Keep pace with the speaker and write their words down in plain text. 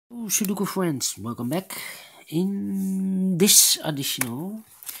Sudoku friends, welcome back. In this edition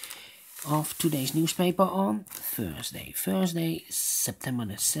of today's newspaper on Thursday, September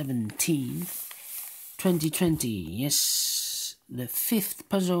the 17th, 2020. Yes, the fifth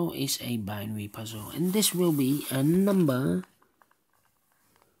puzzle is a binary puzzle, and this will be a number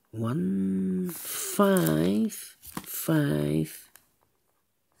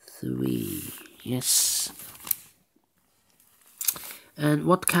 1553. Yes. And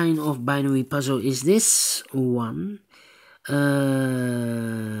what kind of binary puzzle is this one?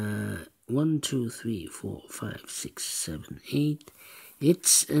 1, 2, 3, 4, 5, 6, 7, 8.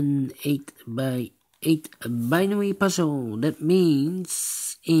 It's an 8 by 8 binary puzzle. That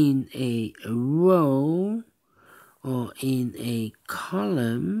means in a row or in a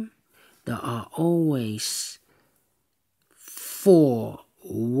column there are always 4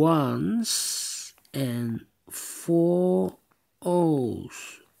 ones and 4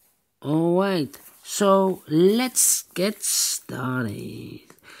 O's. Alright, so let's get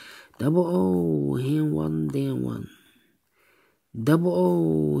started. Double O, hand 1, then 1. Double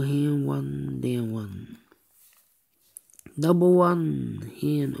O, hand 1, then 1. Double 1,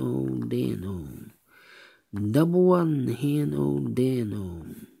 hand O, then O. Double 1, hand O, then O.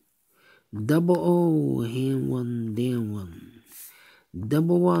 Double O, hand 1, then 1.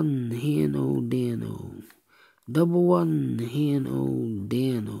 Double 1, hand O, then O. Double 1, hand O,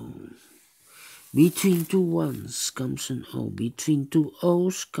 then O. Between two ones comes an O. Between two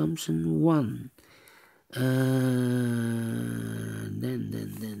O's comes an 1. Then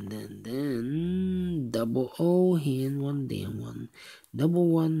double O, hand 1, then 1. Double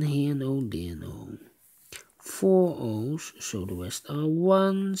 1, hand O, then O. 4 O's, so the rest are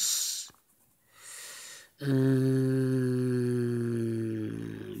ones.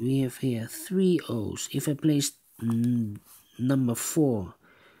 We have here 3 O's. If I place number 4,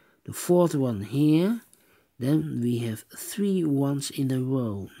 the fourth one here, then we have 3 ones in a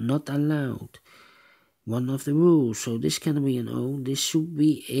row. Not allowed. One of the rules. So this cannot be an O. This should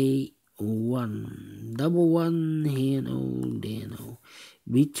be a 1. Double 1, hand O, then O.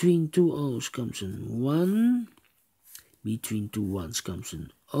 Between two O's comes an 1. Between two ones comes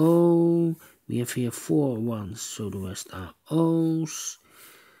an O. We have here 4 ones, so the rest are O's.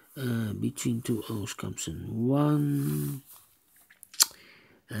 Between two O's comes an 1.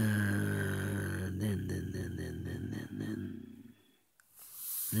 Then.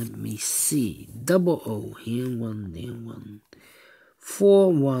 Let me see. Double O, here 1, then 1.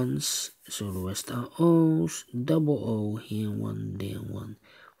 4 ones, so the rest are O's. Double O, here 1, then 1.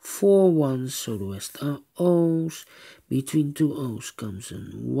 4 ones, so the rest are O's. Between two O's comes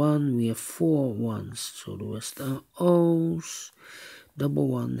an 1. We have 4 ones, so the rest are O's. Double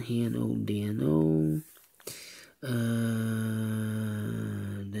 1, hand O, then O.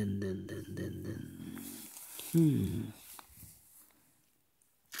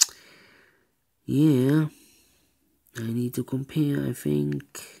 Yeah, I need to compare, I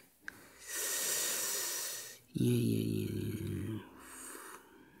think. Yeah.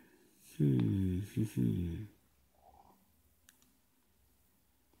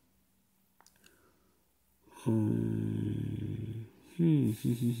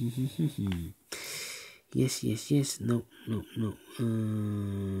 Yes. No.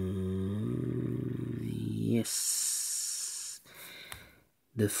 Yes.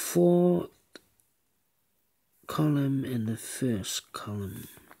 The fourth column and the first column.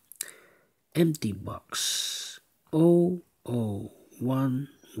 Empty box. O 1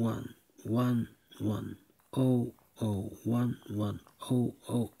 1 1 1 O 1 1 O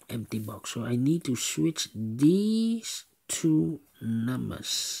empty box. So I need to switch these two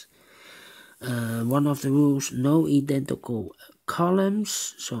numbers. One of the rules, no identical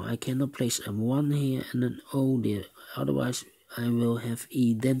columns, so I cannot place a 1 here and an O there. Otherwise I will have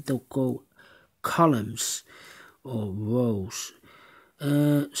identical columns or rows.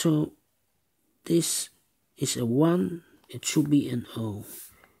 So this is a 1, it should be an O.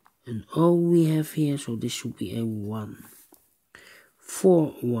 An O we have here, so this should be a 1.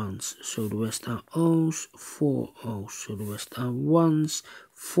 4 ones, so the rest are O's. 4 O's, so the rest are ones.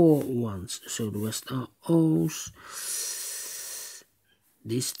 4 ones, so the rest are O's.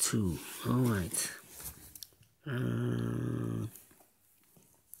 These two, alright.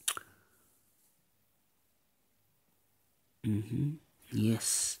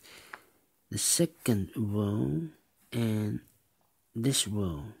 Yes. The second row and this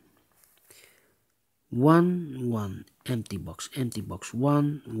row. 1 1 empty box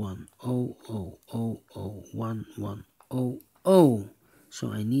 1 1 O 1 1 O.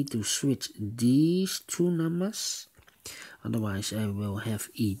 So I need to switch these two numbers Otherwise I will have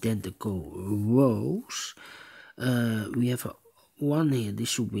identical rows. We have a 1 here, this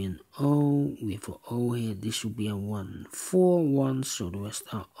should be an O. We have an O here, this should be a 1. 4 1s, so the rest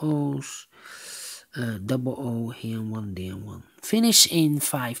are O's. Double O here, 1 there, 1. Finish in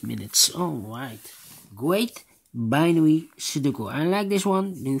 5 minutes. Alright, great binary Sudoku. I like this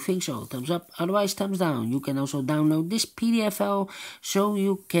one. Do you think so? Thumbs up, otherwise thumbs down. You can also download this PDF file so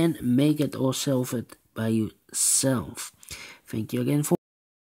you can make it or solve it by yourself. Thank you again for